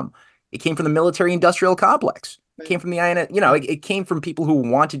come from? It came from the military industrial complex. It came from the INS, it came from people who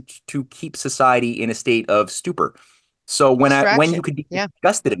wanted to keep society in a state of stupor. So when you could be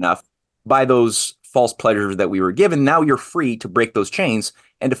disgusted enough by those false pleasures that we were given, now you're free to break those chains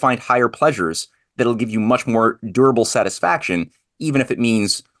and to find higher pleasures that'll give you much more durable satisfaction, even if it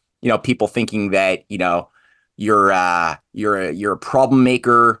means, people thinking that, you're a problem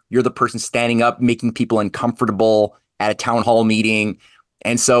maker, you're the person standing up, making people uncomfortable at a town hall meeting.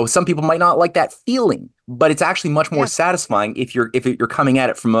 And so some people might not like that feeling, but it's actually much more satisfying if you're coming at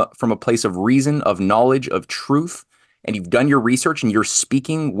it from a place of reason, of knowledge, of truth, and you've done your research and you're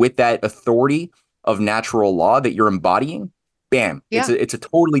speaking with that authority of natural law that you're embodying. Bam. Yeah. It's a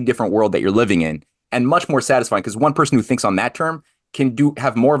totally different world that you're living in, and much more satisfying, because one person who thinks on that term can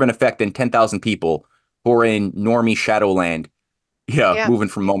have more of an effect than 10,000 people who are in normie shadowland, moving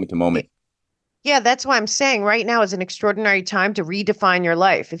from moment to moment. Yeah, that's why I'm saying right now is an extraordinary time to redefine your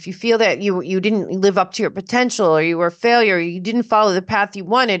life. If you feel that you didn't live up to your potential, or you were a failure, or you didn't follow the path you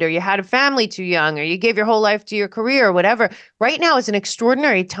wanted, or you had a family too young, or you gave your whole life to your career, or whatever, right now is an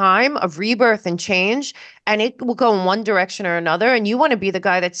extraordinary time of rebirth and change. And it will go in one direction or another. And you want to be the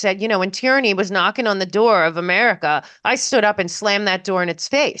guy that said, when tyranny was knocking on the door of America, I stood up and slammed that door in its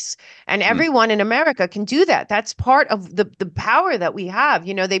face. And everyone in America can do that. That's part of the power that we have.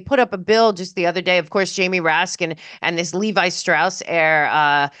 They put up a bill just the other day, of course, Jamie Raskin and this Levi Strauss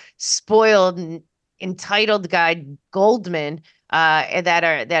heir, spoiled, entitled guy, Goldman,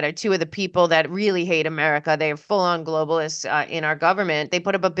 that are two of the people that really hate America. They are full-on globalists in our government. They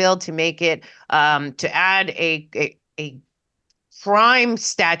put up a bill to make it to add a crime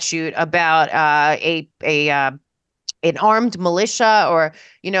statute about an armed militia, or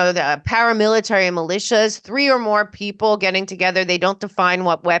the paramilitary militias, 3 or more people getting together. They don't define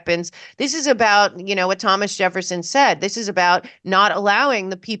what weapons. This is about, what Thomas Jefferson said. This is about not allowing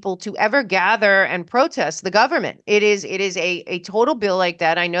the people to ever gather and protest the government. It is a total bill like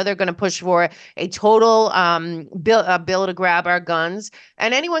that. I know they're going to push for a total bill to grab our guns.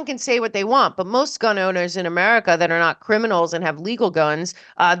 And anyone can say what they want, but most gun owners in America that are not criminals and have legal guns,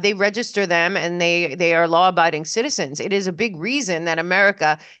 they register them, and they are law-abiding citizens. It is a big reason that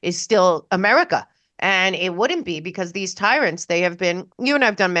America is still America. And it wouldn't be, because these tyrants, they have been, you and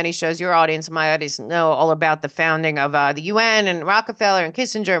I've done many shows, your audience and my audience know all about the founding of the UN and Rockefeller and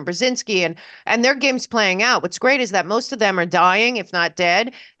Kissinger and Brzezinski, and their game's playing out. What's great is that most of them are dying, if not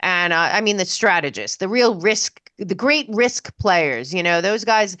dead. And I mean, the strategists, the real risk, the great risk players, those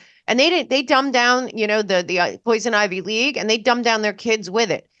guys, and they dumbed down, the Poison Ivy League, and they dumbed down their kids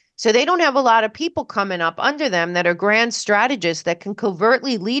with it. So they don't have a lot of people coming up under them that are grand strategists that can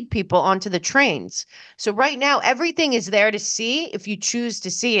covertly lead people onto the trains. So right now, everything is there to see if you choose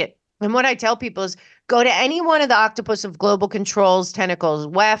to see it. And what I tell people is go to any one of the octopus of global controls tentacles,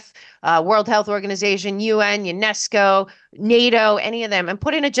 WEF, World Health Organization, UN, UNESCO, NATO, any of them, and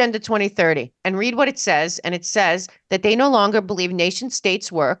put in Agenda 2030 and read what it says. And it says that they no longer believe nation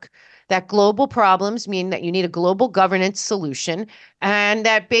states work, that global problems mean that you need a global governance solution, and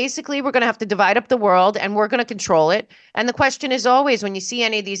that basically we're going to have to divide up the world and we're going to control it. And the question is always, when you see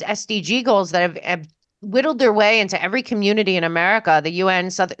any of these SDG goals that have whittled their way into every community in America, the UN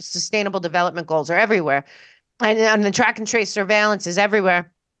Sustainable Development Goals are everywhere, and the track and trace surveillance is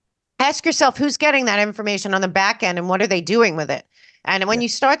everywhere. Ask yourself, who's getting that information on the back end and what are they doing with it? And when you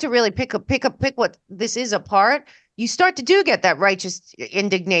start to really pick what this is apart, you start to get that righteous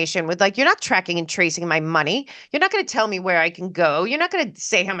indignation with, like, you're not tracking and tracing my money. You're not going to tell me where I can go. You're not going to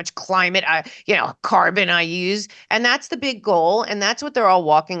say how much carbon I use. And that's the big goal. And that's what they're all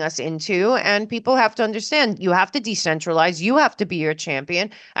walking us into. And people have to understand, you have to decentralize. You have to be your champion,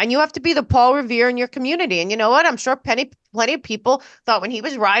 and you have to be the Paul Revere in your community. And you know what? I'm sure plenty of people thought when he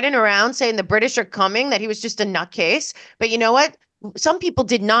was riding around saying the British are coming that he was just a nutcase. But you know what? Some people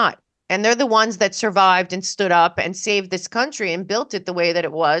did not. And they're the ones that survived and stood up and saved this country and built it the way that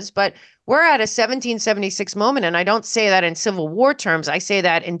it was. But we're at a 1776 moment. And I don't say that in Civil War terms. I say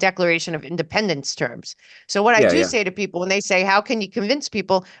that in Declaration of Independence terms. So what I do say to people when they say, how can you convince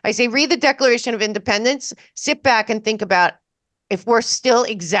people? I say, read the Declaration of Independence, sit back and think about if we're still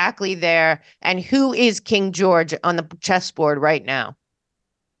exactly there and who is King George on the chessboard right now.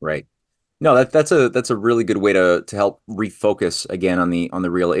 Right. No, that's a really good way to help refocus again on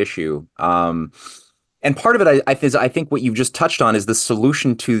the real issue. And part of it, I think what you've just touched on is the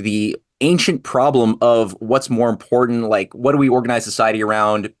solution to the ancient problem of what's more important. Like, what do we organize society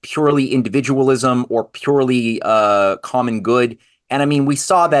around? Purely individualism or purely common good? And I mean, we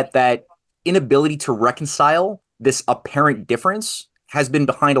saw that inability to reconcile this apparent difference has been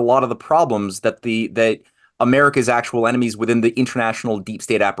behind a lot of the problems that America's actual enemies within the international deep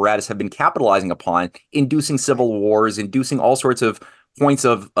state apparatus have been capitalizing upon, inducing civil wars, inducing all sorts of points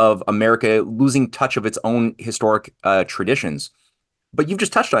of America losing touch of its own historic traditions. But you've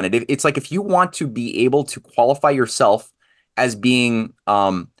just touched on it. It's like, if you want to be able to qualify yourself as being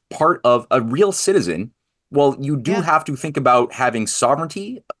part of a real citizen, well, you do have to think about having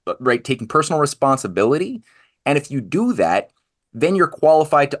sovereignty, right? Taking personal responsibility. And if you do that, then you're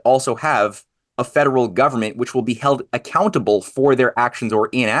qualified to also have a federal government which will be held accountable for their actions or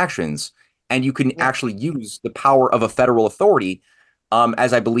inactions. And you can actually use the power of a federal authority,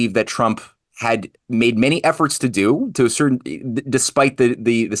 as I believe that Trump had made many efforts to do, to a certain, despite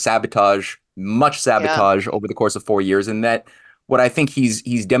the sabotage, much sabotage over the course of 4 years. And that what I think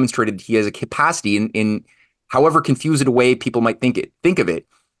he's demonstrated, he has a capacity in however confused a way people might think of it,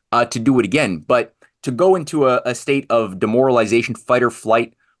 to do it again. But to go into a state of demoralization, fight or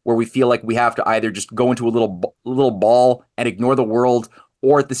flight, where we feel like we have to either just go into a little ball and ignore the world,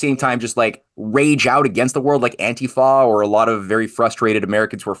 or at the same time just like rage out against the world, like Antifa, or a lot of very frustrated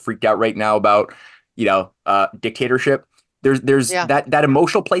Americans who are freaked out right now about, dictatorship. There's that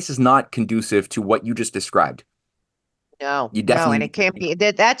emotional place is not conducive to what you just described. No, you definitely, and it can't be.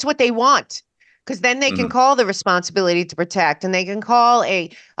 That's what they want. Because then they can call the responsibility to protect, and they can call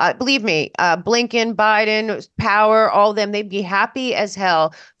believe me, Blinken, Biden, Power, all of them, they'd be happy as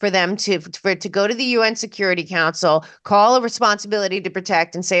hell for them to go to the UN Security Council, call a responsibility to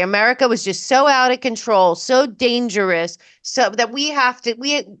protect, and say America was just so out of control, so dangerous, so that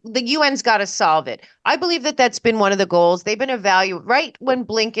the UN's got to solve it. I believe that that's been one of the goals. They've been evaluating, right when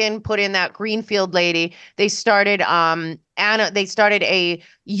Blinken put in that Greenfield lady, they started a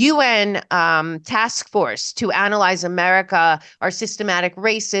UN task force to analyze America, our systematic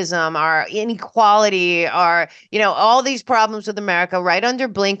racism, our inequality, our, all these problems with America right under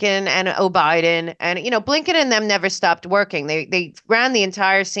Blinken and Biden. And, Blinken and them never stopped working. They ran the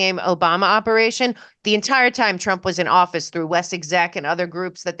entire same Obama operation the entire time Trump was in office through West Exec and other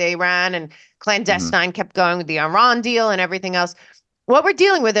groups that they ran, and clandestine kept going with the Iran deal and everything else. What we're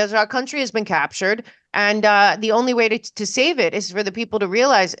dealing with is our country has been captured, and the only way to save it is for the people to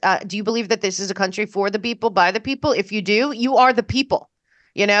realize, do you believe that this is a country for the people, by the people? If you do, you are the people.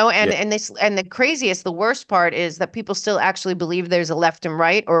 And the craziest, the worst part is that people still actually believe there's a left and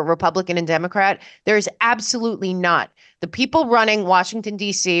right or a Republican and Democrat. There is absolutely not. The people running Washington,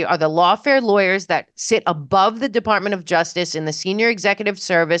 D.C. are the lawfare lawyers that sit above the Department of Justice in the senior executive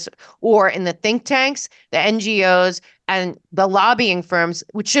service or in the think tanks, the NGOs, and the lobbying firms,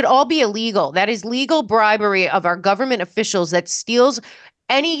 which should all be illegal. That is legal bribery of our government officials that steals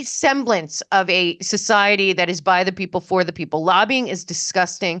any semblance of a society that is by the people, for the people. Lobbying is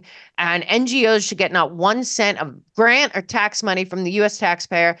disgusting, and NGOs should get not 1 cent of grant or tax money from the U.S.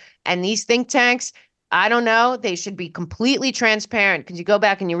 taxpayer. And these think tanks, I don't know, they should be completely transparent, because you go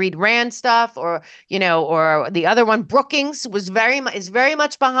back and you read Rand stuff, or the other one, Brookings, is very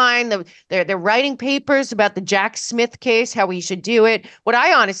much behind. They're writing papers about the Jack Smith case, how we should do it. What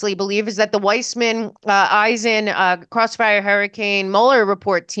I honestly believe is that the Weissman, Eisen, Crossfire Hurricane, Mueller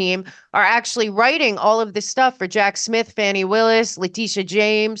report team are actually writing all of this stuff for Jack Smith, Fani Willis, Letitia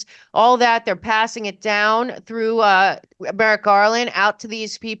James, all that. They're passing it down through Merrick Garland out to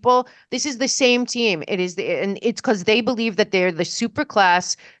these people. This is the same team. And it's because they believe that they're the super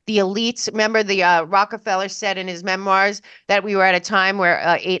class, the elites. Remember, the Rockefeller said in his memoirs that we were at a time where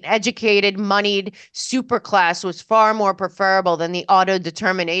an educated, moneyed super class was far more preferable than the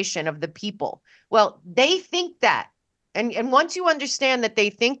auto-determination of the people. Well, they think that. And once you understand that they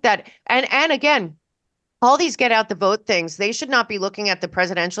think that, and again, all these get out the vote things, they should not be looking at the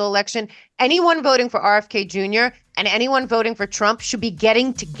presidential election. Anyone voting for RFK Jr. and anyone voting for Trump should be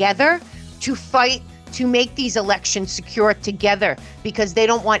getting together to fight to make these elections secure together, because they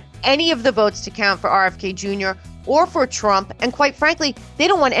don't want any of the votes to count for RFK Jr. or for Trump. And quite frankly, they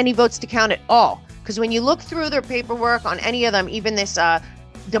don't want any votes to count at all. Because when you look through their paperwork on any of them, even this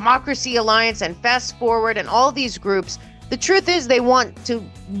Democracy Alliance and Fast Forward and all these groups, the truth is they want to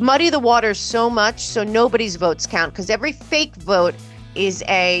muddy the waters so much so nobody's votes count, because every fake vote is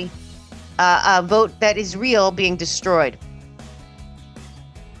a vote that is real being destroyed.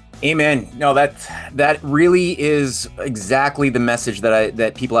 Amen. No, that really is exactly the message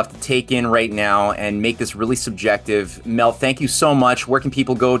that people have to take in right now and make this really subjective. Mel, thank you so much. Where can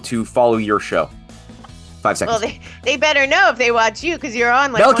people go to follow your show? 5 seconds. Well, they better know if they watch you, because you're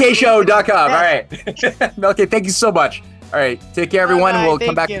on MelKShow.com. All right. Mel K, thank you so much. All right. Take care, everyone. Bye-bye. We'll come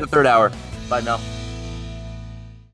Thank back you. to the third hour. Bye, Mel.